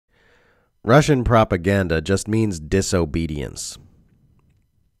Russian propaganda just means disobedience.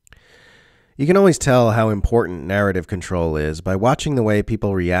 You can always tell how important narrative control is by watching the way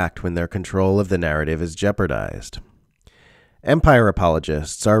people react when their control of the narrative is jeopardized. Empire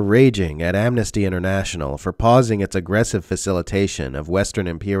apologists are raging at Amnesty International for pausing its aggressive facilitation of Western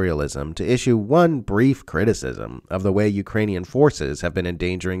imperialism to issue one brief criticism of the way Ukrainian forces have been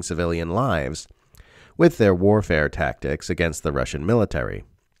endangering civilian lives with their warfare tactics against the Russian military.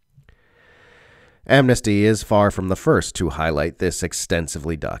 Amnesty is far from the first to highlight this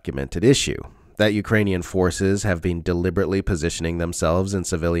extensively documented issue. That Ukrainian forces have been deliberately positioning themselves in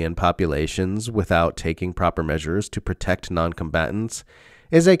civilian populations without taking proper measures to protect non-combatants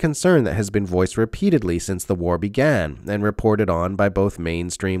is a concern that has been voiced repeatedly since the war began and reported on by both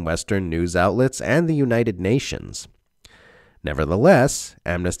mainstream Western news outlets and the United Nations. Nevertheless,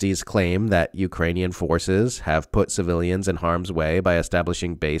 Amnesty's claim that Ukrainian forces have put civilians in harm's way by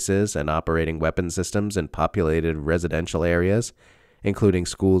establishing bases and operating weapon systems in populated residential areas, including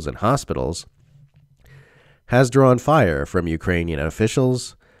schools and hospitals, has drawn fire from Ukrainian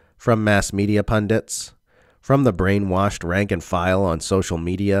officials, from mass media pundits, from the brainwashed rank and file on social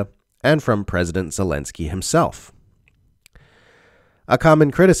media, and from President Zelensky himself. A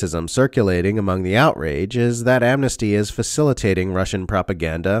common criticism circulating among the outrage is that Amnesty is facilitating Russian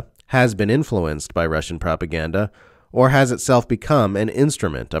propaganda, has been influenced by Russian propaganda, or has itself become an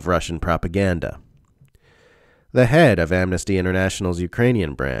instrument of Russian propaganda. The head of Amnesty International's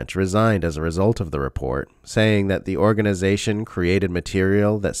Ukrainian branch resigned as a result of the report, saying that the organization created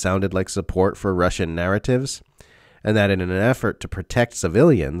material that sounded like support for Russian narratives, and that in an effort to protect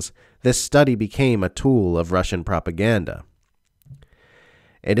civilians, this study became a tool of Russian propaganda.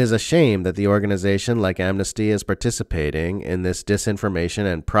 It is a shame that the organization like Amnesty is participating in this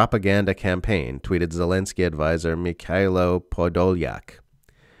disinformation and propaganda campaign, tweeted Zelensky advisor Mikhailo Podolyak.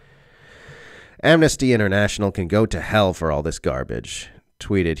 Amnesty International can go to hell for all this garbage,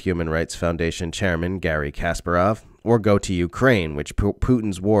 tweeted Human Rights Foundation chairman Gary Kasparov, or go to Ukraine, which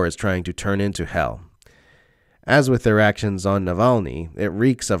Putin's war is trying to turn into hell. As with their actions on Navalny, it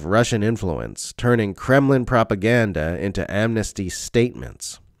reeks of Russian influence, turning Kremlin propaganda into Amnesty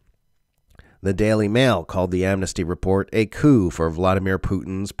statements. The Daily Mail called the Amnesty report a coup for Vladimir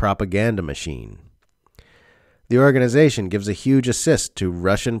Putin's propaganda machine. The organization gives a huge assist to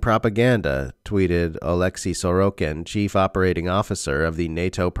Russian propaganda, tweeted Alexei Sorokin, chief operating officer of the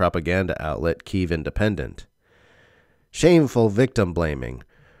NATO propaganda outlet Kyiv Independent. Shameful victim blaming.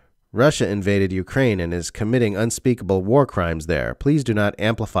 Russia invaded Ukraine and is committing unspeakable war crimes there. Please do not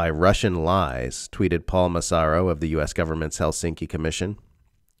amplify Russian lies, tweeted Paul Massaro of the U.S. government's Helsinki Commission.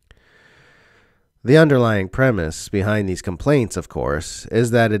 The underlying premise behind these complaints, of course,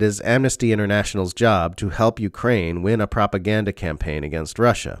 is that it is Amnesty International's job to help Ukraine win a propaganda campaign against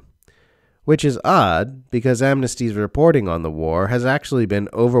Russia, which is odd because Amnesty's reporting on the war has actually been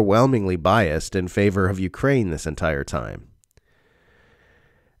overwhelmingly biased in favor of Ukraine this entire time.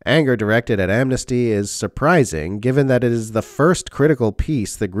 Anger directed at Amnesty is surprising, given that it is the first critical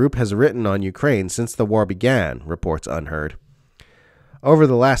piece the group has written on Ukraine since the war began, reports Unheard. Over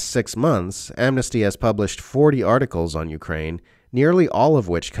the last 6 months, Amnesty has published 40 articles on Ukraine, nearly all of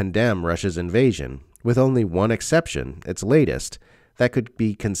which condemn Russia's invasion, with only one exception, its latest, that could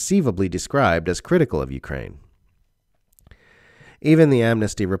be conceivably described as critical of Ukraine. Even the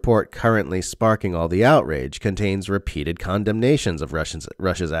Amnesty report currently sparking all the outrage contains repeated condemnations of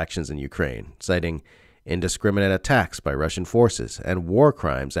Russia's actions in Ukraine, citing indiscriminate attacks by Russian forces and war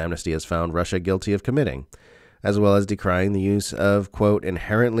crimes Amnesty has found Russia guilty of committing, as well as decrying the use of, quote,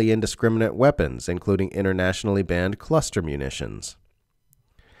 inherently indiscriminate weapons, including internationally banned cluster munitions.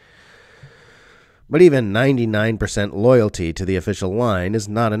 But even 99% loyalty to the official line is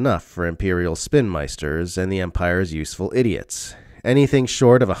not enough for imperial spinmeisters and the empire's useful idiots. Anything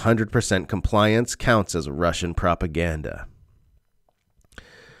short of 100% compliance counts as Russian propaganda.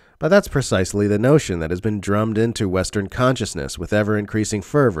 But that's precisely the notion that has been drummed into Western consciousness with ever-increasing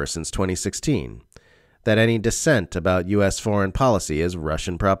fervor since 2016, that any dissent about U.S. foreign policy is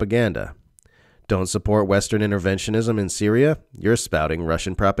Russian propaganda. Don't support Western interventionism in Syria? You're spouting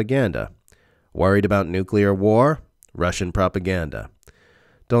Russian propaganda. Worried about nuclear war? Russian propaganda.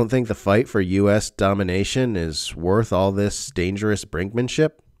 Don't think the fight for U.S. domination is worth all this dangerous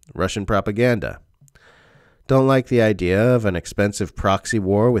brinkmanship? Russian propaganda. Don't like the idea of an expensive proxy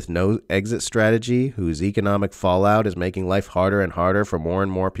war with no exit strategy whose economic fallout is making life harder and harder for more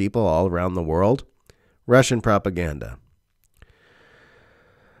and more people all around the world? Russian propaganda.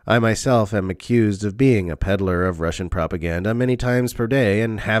 I myself am accused of being a peddler of Russian propaganda many times per day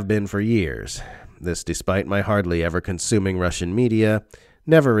and have been for years. This despite my hardly ever consuming Russian media,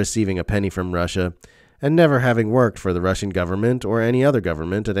 never receiving a penny from Russia, and never having worked for the Russian government or any other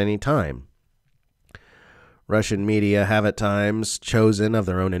government at any time. Russian media have at times chosen of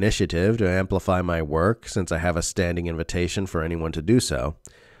their own initiative to amplify my work, since I have a standing invitation for anyone to do so,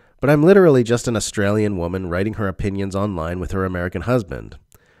 but I'm literally just an Australian woman writing her opinions online with her American husband.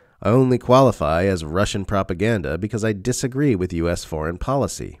 I only qualify as Russian propaganda because I disagree with U.S. foreign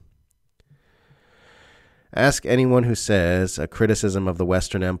policy. Ask anyone who says a criticism of the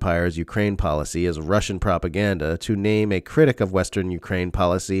Western Empire's Ukraine policy is Russian propaganda to name a critic of Western Ukraine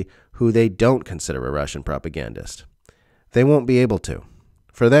policy who they don't consider a Russian propagandist. They won't be able to.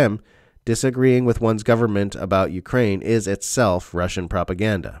 For them, disagreeing with one's government about Ukraine is itself Russian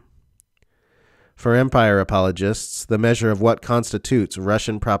propaganda. For empire apologists, the measure of what constitutes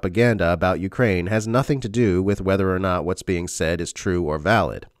Russian propaganda about Ukraine has nothing to do with whether or not what's being said is true or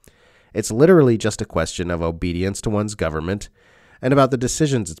valid. It's literally just a question of obedience to one's government and about the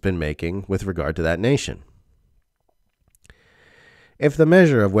decisions it's been making with regard to that nation. If the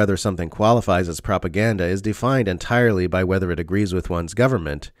measure of whether something qualifies as propaganda is defined entirely by whether it agrees with one's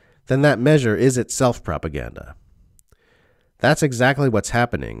government, then that measure is itself propaganda. That's exactly what's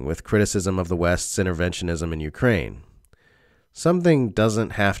happening with criticism of the West's interventionism in Ukraine. Something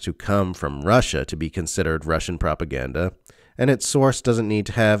doesn't have to come from Russia to be considered Russian propaganda, and its source doesn't need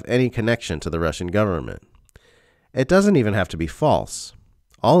to have any connection to the Russian government. It doesn't even have to be false.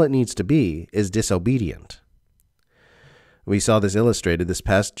 All it needs to be is disobedient. We saw this illustrated this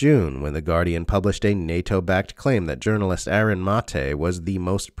past June when The Guardian published a NATO-backed claim that journalist Aaron Mate was the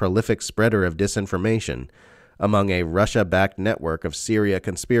most prolific spreader of disinformation among a Russia-backed network of Syria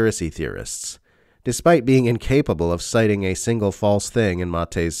conspiracy theorists, despite being incapable of citing a single false thing in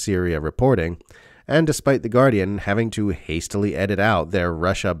Mate's Syria reporting, and despite The Guardian having to hastily edit out their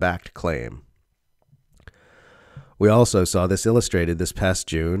Russia-backed claim. We also saw this illustrated this past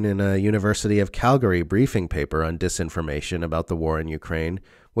June in a University of Calgary briefing paper on disinformation about the war in Ukraine,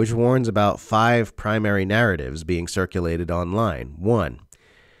 which warns about 5 primary narratives being circulated online. 1.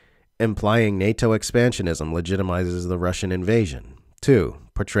 Implying NATO expansionism legitimizes the Russian invasion. 2.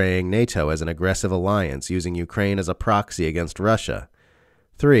 Portraying NATO as an aggressive alliance using Ukraine as a proxy against Russia.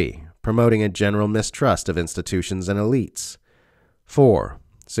 3. Promoting a general mistrust of institutions and elites. 4.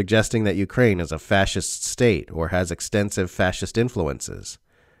 Suggesting that Ukraine is a fascist state or has extensive fascist influences.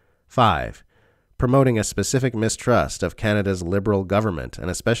 5. Promoting a specific mistrust of Canada's Liberal government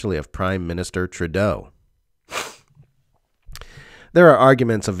and especially of Prime Minister Trudeau. There are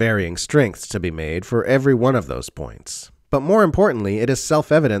arguments of varying strengths to be made for every one of those points, but more importantly, it is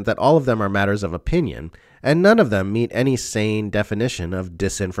self-evident that all of them are matters of opinion, and none of them meet any sane definition of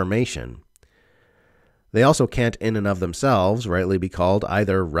disinformation. They also can't in and of themselves rightly be called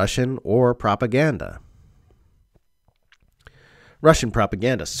either Russian or propaganda. Russian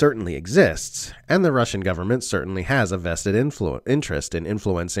propaganda certainly exists, and the Russian government certainly has a vested interest in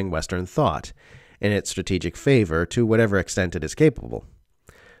influencing Western thought in its strategic favor to whatever extent it is capable.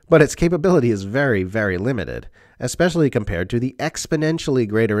 But its capability is very, very limited, especially compared to the exponentially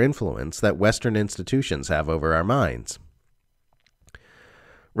greater influence that Western institutions have over our minds.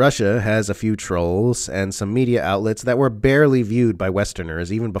 Russia has a few trolls and some media outlets that were barely viewed by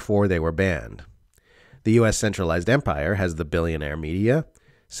Westerners even before they were banned. The U.S. centralized empire has the billionaire media,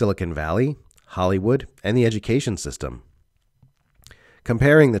 Silicon Valley, Hollywood, and the education system.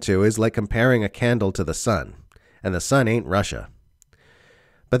 Comparing the two is like comparing a candle to the sun, and the sun ain't Russia.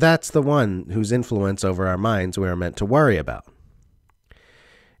 But that's the one whose influence over our minds we are meant to worry about.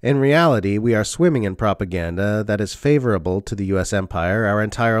 In reality, we are swimming in propaganda that is favorable to the U.S. empire our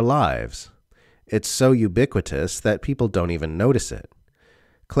entire lives. It's so ubiquitous that people don't even notice it.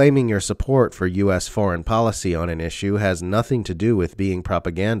 Claiming your support for U.S. foreign policy on an issue has nothing to do with being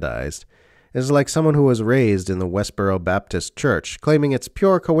propagandized. It's like someone who was raised in the Westboro Baptist Church claiming it's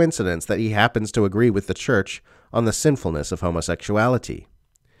pure coincidence that he happens to agree with the church on the sinfulness of homosexuality.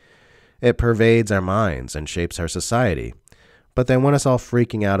 It pervades our minds and shapes our society, but they want us all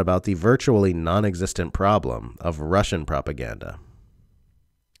freaking out about the virtually non-existent problem of Russian propaganda.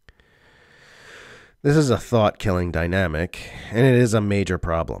 This is a thought-killing dynamic, and it is a major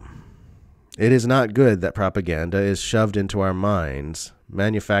problem. It is not good that propaganda is shoved into our minds,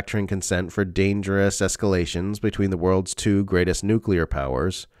 manufacturing consent for dangerous escalations between the world's 2 greatest nuclear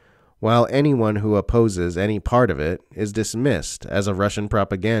powers, while anyone who opposes any part of it is dismissed as a Russian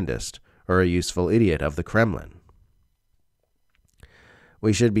propagandist or a useful idiot of the Kremlin.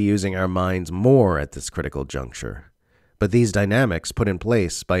 We should be using our minds more at this critical juncture, but these dynamics put in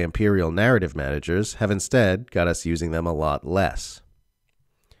place by imperial narrative managers have instead got us using them a lot less.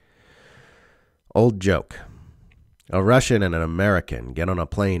 Old joke. A Russian and an American get on a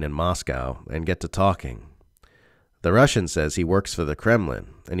plane in Moscow and get to talking. The Russian says he works for the Kremlin,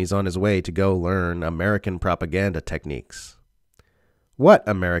 and he's on his way to go learn American propaganda techniques. What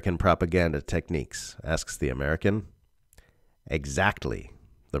American propaganda techniques? Asks the American. Exactly,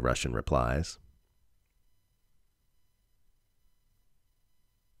 the Russian replies.